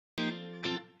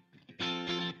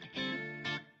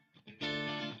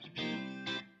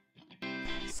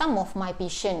some of my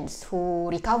patients who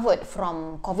recovered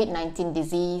from COVID-19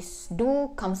 disease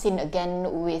do comes in again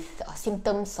with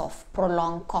symptoms of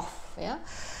prolonged cough. Yeah,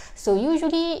 so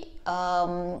usually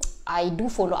I do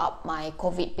follow up my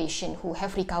COVID patient who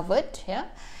have recovered. Yeah,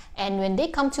 and when they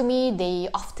come to me, they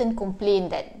often complain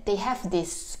that they have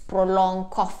this prolonged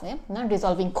cough,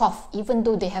 non-resolving cough, even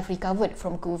though they have recovered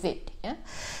from COVID. Yeah?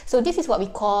 So this is what we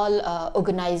call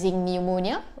organizing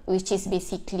pneumonia, which is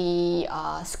basically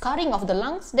scarring of the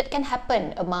lungs that can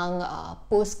happen among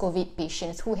post-COVID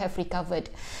patients who have recovered.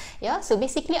 Yeah? So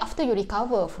basically, after you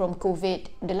recover from COVID,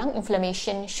 the lung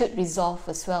inflammation should resolve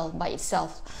as well by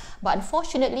itself. But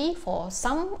unfortunately, for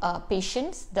some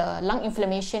patients, the lung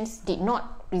inflammations did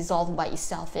not resolve by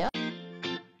itself. Yeah?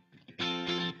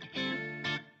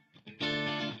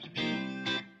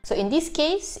 So in this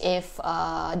case, if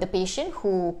the patient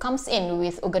who comes in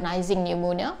with organizing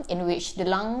pneumonia, in which the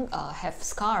lung have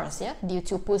scars, due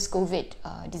to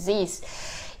post-COVID disease,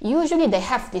 usually they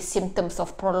have these symptoms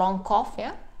of prolonged cough,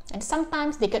 and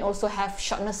sometimes they can also have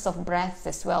shortness of breath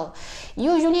as well.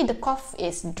 Usually the cough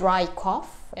is dry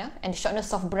cough, and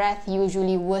shortness of breath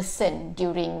usually worsen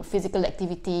during physical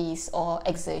activities or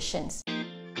exertions.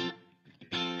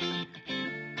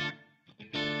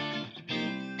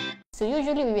 So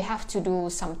usually we have to do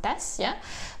some tests.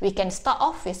 We can start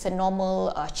off with a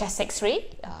normal chest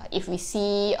x-ray. If we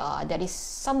see there is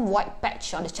some white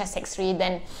patch on the chest x-ray,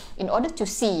 then in order to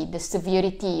see the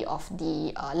severity of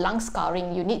the lung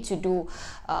scarring, you need to do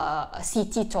a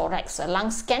CT thorax, a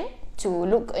lung scan, to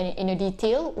look in a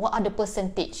detail what are the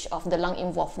percentage of the lung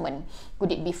involvement.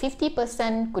 Could it be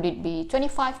 50%, could it be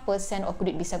 25%, or could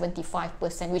it be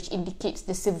 75%, which indicates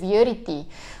the severity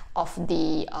of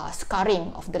the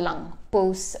scarring of the lung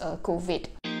post-COVID.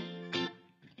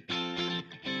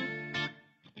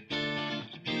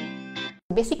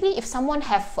 Basically, if someone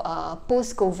have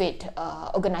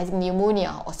post-COVID organizing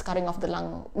pneumonia or scarring of the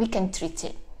lung, we can treat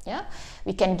it.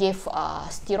 We can give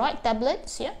steroid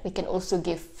tablets. We can also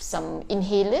give some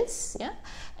inhalers.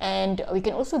 And we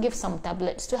can also give some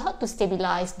tablets to help to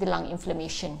stabilize the lung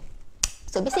inflammation.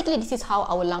 So basically, this is how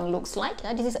our lung looks like.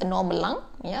 This is a normal lung.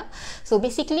 So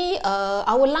basically,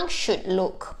 our lung should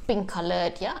look pink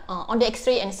colored. On the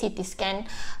X-ray and CT scan,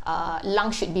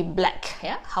 lung should be black.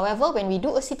 However, when we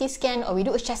do a CT scan or we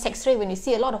do a chest X-ray, when we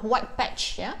see a lot of white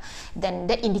patch, then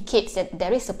that indicates that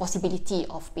there is a possibility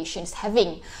of patients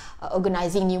having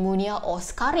organizing pneumonia or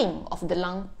scarring of the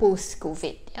lung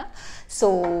post-COVID.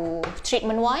 So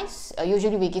treatment-wise,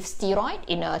 usually we give steroid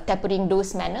in a tapering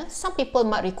dose manner. Some people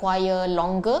might require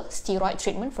longer steroid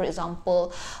treatment, for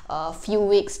example, a few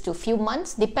weeks to few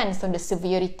months, depends on the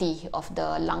severity of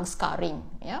the lung scarring.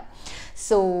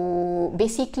 So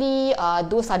basically,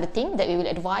 those are the things that we will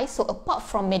advise. So apart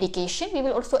from medication, we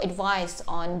will also advise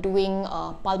on doing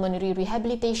pulmonary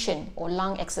rehabilitation or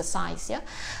lung exercise,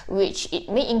 which it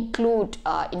may include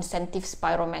incentive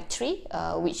spirometry,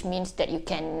 which means that you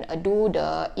can do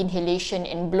the inhalation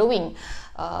and blowing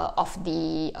of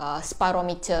the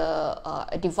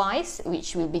spirometer device,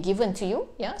 which will be given to you.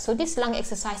 So this lung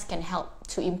exercise can help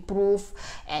to improve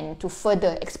and to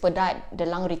further expedite the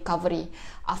lung recovery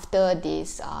after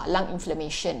this lung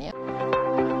inflammation.